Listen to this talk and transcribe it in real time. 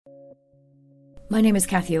My name is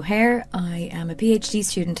Cathy O'Hare. I am a PhD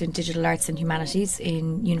student in Digital Arts and Humanities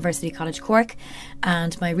in University College Cork,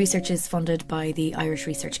 and my research is funded by the Irish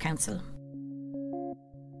Research Council.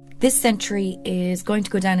 This century is going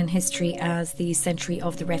to go down in history as the century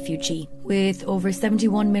of the refugee, with over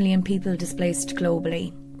 71 million people displaced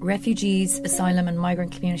globally. Refugees, asylum and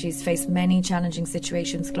migrant communities face many challenging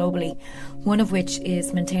situations globally, one of which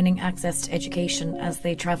is maintaining access to education as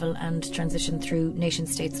they travel and transition through nation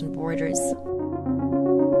states and borders.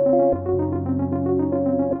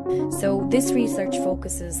 So this research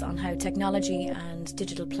focuses on how technology and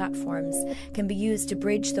digital platforms can be used to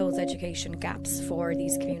bridge those education gaps for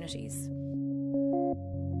these communities.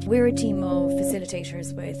 We're a team of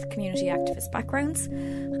facilitators with community activist backgrounds,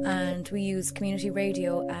 and we use community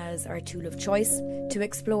radio as our tool of choice to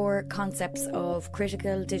explore concepts of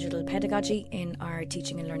critical digital pedagogy in our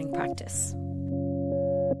teaching and learning practice.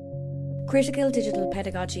 Critical digital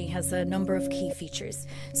pedagogy has a number of key features.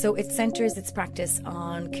 So it centres its practice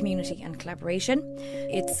on community and collaboration.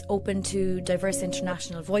 It's open to diverse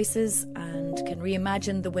international voices and can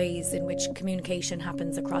reimagine the ways in which communication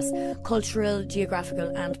happens across cultural,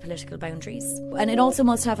 geographical and political boundaries. And it also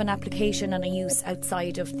must have an application and a use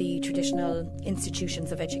outside of the traditional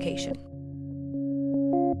institutions of education.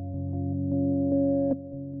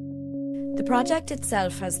 The project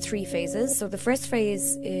itself has 3 phases. So the first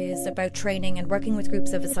phase is about training and working with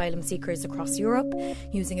groups of asylum seekers across Europe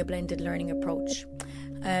using a blended learning approach.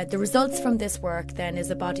 The results from this work then is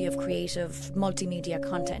a body of creative multimedia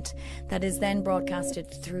content that is then broadcasted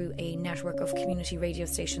through a network of community radio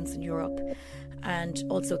stations in Europe and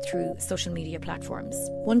also through social media platforms.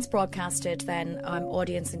 Once broadcasted, then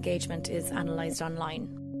audience engagement is analysed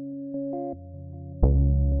online.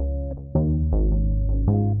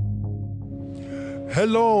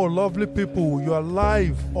 Hello, lovely people. You are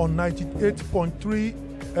live on 98.3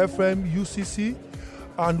 FM UCC,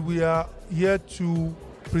 and we are here to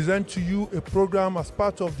present to you a program as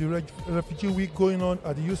part of the Refugee Week going on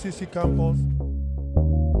at the UCC campus.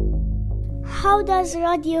 How does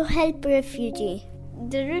radio help refugee?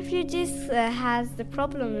 The refugees has the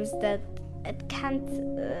problems that it can't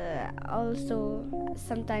also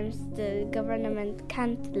sometimes the government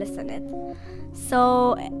can't listen it.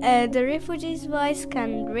 So the refugees' voice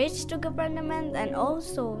can reach the government, and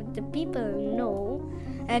also the people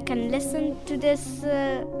can listen to this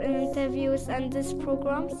interviews and these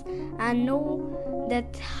programs and know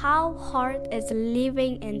that how hard is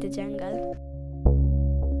living in the jungle.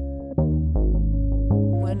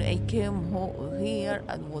 When I came here,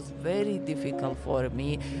 it was very difficult for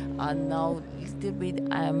me, and now little bit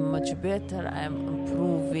I am much better. I am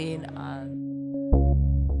improving.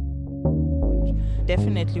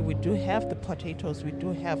 Definitely, we do have the potatoes. We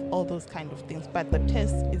do have all those kind of things, but the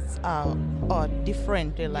taste is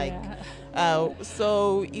different.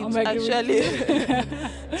 So it actually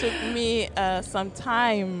took me some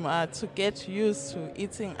time to get used to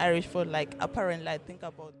eating Irish food. Like apparently, I think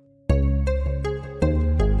about.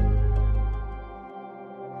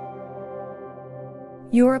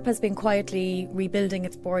 Europe has been quietly rebuilding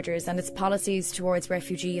its borders, and its policies towards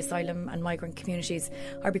refugee, asylum and migrant communities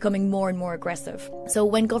are becoming more and more aggressive. So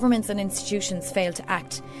when governments and institutions fail to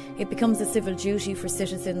act, it becomes a civil duty for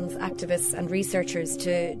citizens, activists and researchers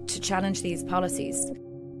to challenge these policies.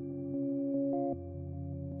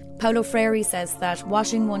 Paulo Freire says that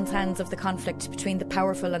washing one's hands of the conflict between the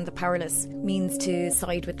powerful and the powerless means to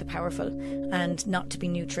side with the powerful and not to be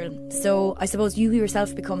neutral. So I suppose you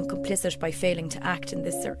yourself become complicit by failing to act in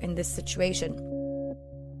this situation.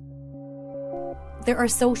 There are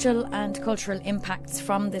social and cultural impacts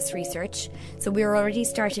from this research, so we're already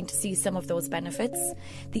starting to see some of those benefits.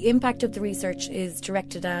 The impact of the research is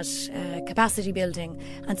directed at capacity building,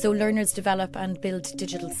 and so learners develop and build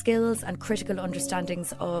digital skills and critical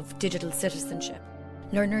understandings of digital citizenship.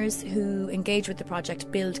 Learners who engage with the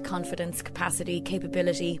project build confidence, capacity,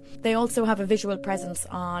 capability. They also have a visual presence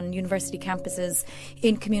on university campuses,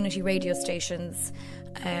 in community radio stations,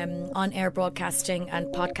 on-air broadcasting and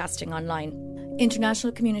podcasting online.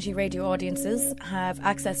 International community radio audiences have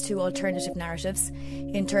access to alternative narratives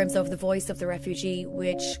in terms of the voice of the refugee,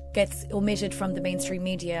 which gets omitted from the mainstream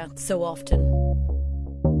media so often.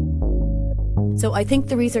 So I think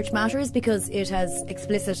the research matters because it has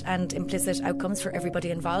explicit and implicit outcomes for everybody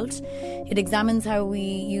involved. It examines how we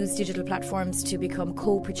use digital platforms to become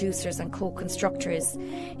co-producers and co-constructors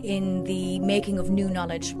in the making of new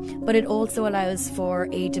knowledge, but it also allows for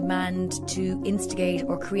a demand to instigate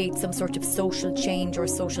or create some sort of social change or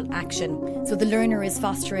social action. So the learner is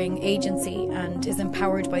fostering agency and is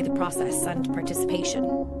empowered by the process and participation.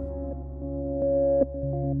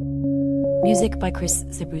 Music by Chris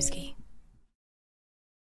Zabruski.